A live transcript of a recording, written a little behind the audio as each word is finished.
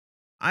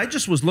I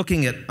just was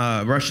looking at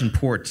Russian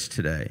ports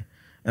today,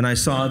 and I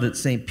saw that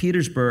St.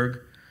 Petersburg,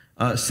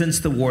 since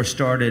the war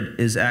started,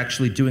 is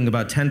actually doing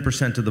about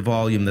 10% of the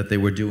volume that they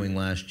were doing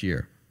last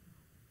year.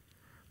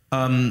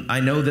 I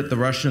know that the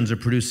Russians are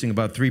producing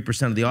about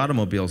 3% of the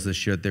automobiles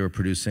this year that they were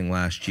producing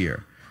last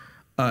year.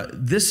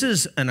 This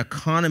is an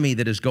economy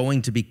that is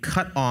going to be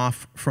cut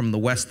off from the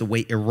West the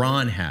way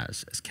Iran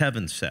has, as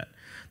Kevin said.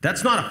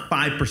 That's not a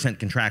 5%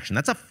 contraction.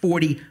 That's a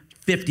 40,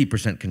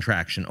 50%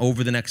 contraction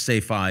over the next, say,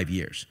 5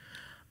 years.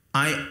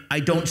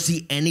 I don't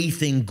see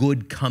anything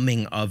good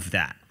coming of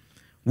that.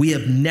 We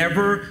have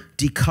never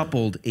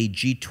decoupled a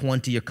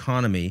G20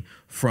 economy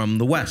from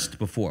the West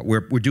before.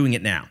 We're doing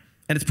it now.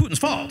 And it's Putin's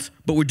fault,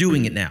 but we're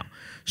doing it now.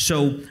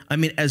 So, I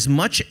mean, as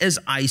much as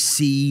I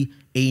see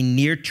a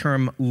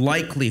near-term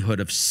likelihood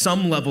of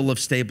some level of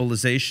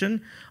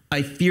stabilization,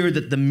 I fear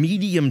that the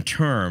medium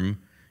term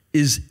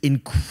is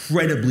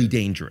incredibly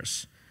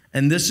dangerous.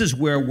 And this is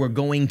where we're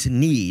going to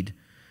need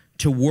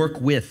to work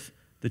with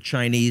the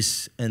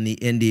Chinese and the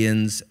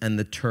Indians and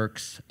the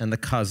Turks and the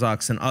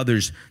Kazakhs and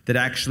others that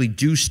actually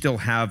do still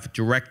have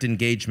direct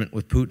engagement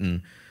with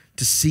Putin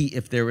to see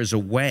if there is a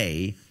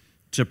way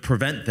to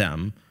prevent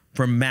them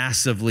from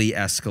massively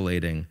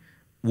escalating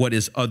what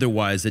is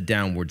otherwise a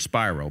downward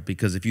spiral.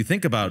 Because if you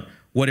think about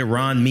what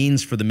Iran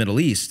means for the Middle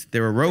East,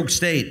 they're a rogue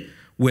state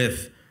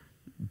with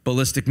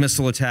ballistic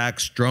missile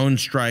attacks, drone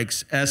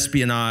strikes,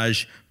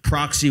 espionage,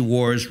 proxy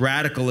wars,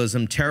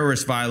 radicalism,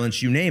 terrorist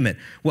violence, you name it.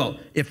 Well,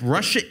 if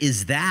Russia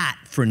is that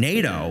for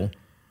NATO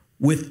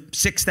with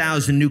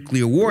 6,000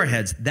 nuclear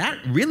warheads, that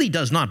really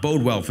does not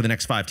bode well for the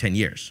next 5, 10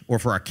 years or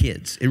for our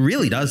kids. It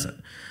really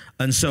doesn't.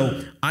 And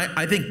so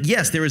I think,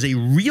 yes, there is a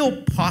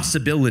real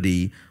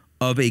possibility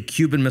of a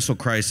Cuban Missile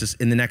Crisis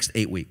in the next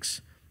 8 weeks.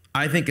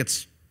 I think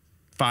it's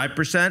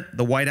 5%.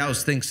 The White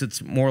House thinks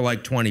it's more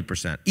like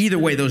 20%. Either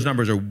way, those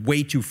numbers are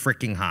way too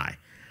freaking high.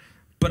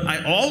 But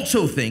I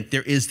also think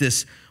there is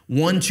this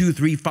 1, 2,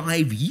 3,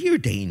 5-year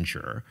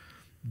danger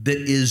that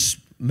is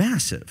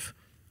massive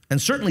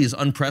and certainly is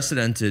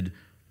unprecedented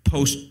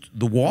post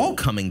the wall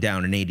coming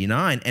down in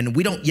 '89. And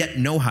we don't yet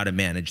know how to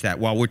manage that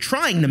while we're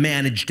trying to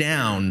manage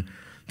down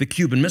the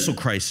Cuban Missile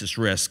Crisis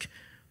risk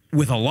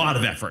with a lot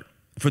of effort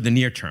for the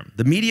near term.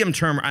 The medium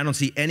term, I don't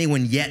see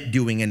anyone yet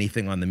doing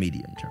anything on the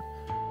medium term.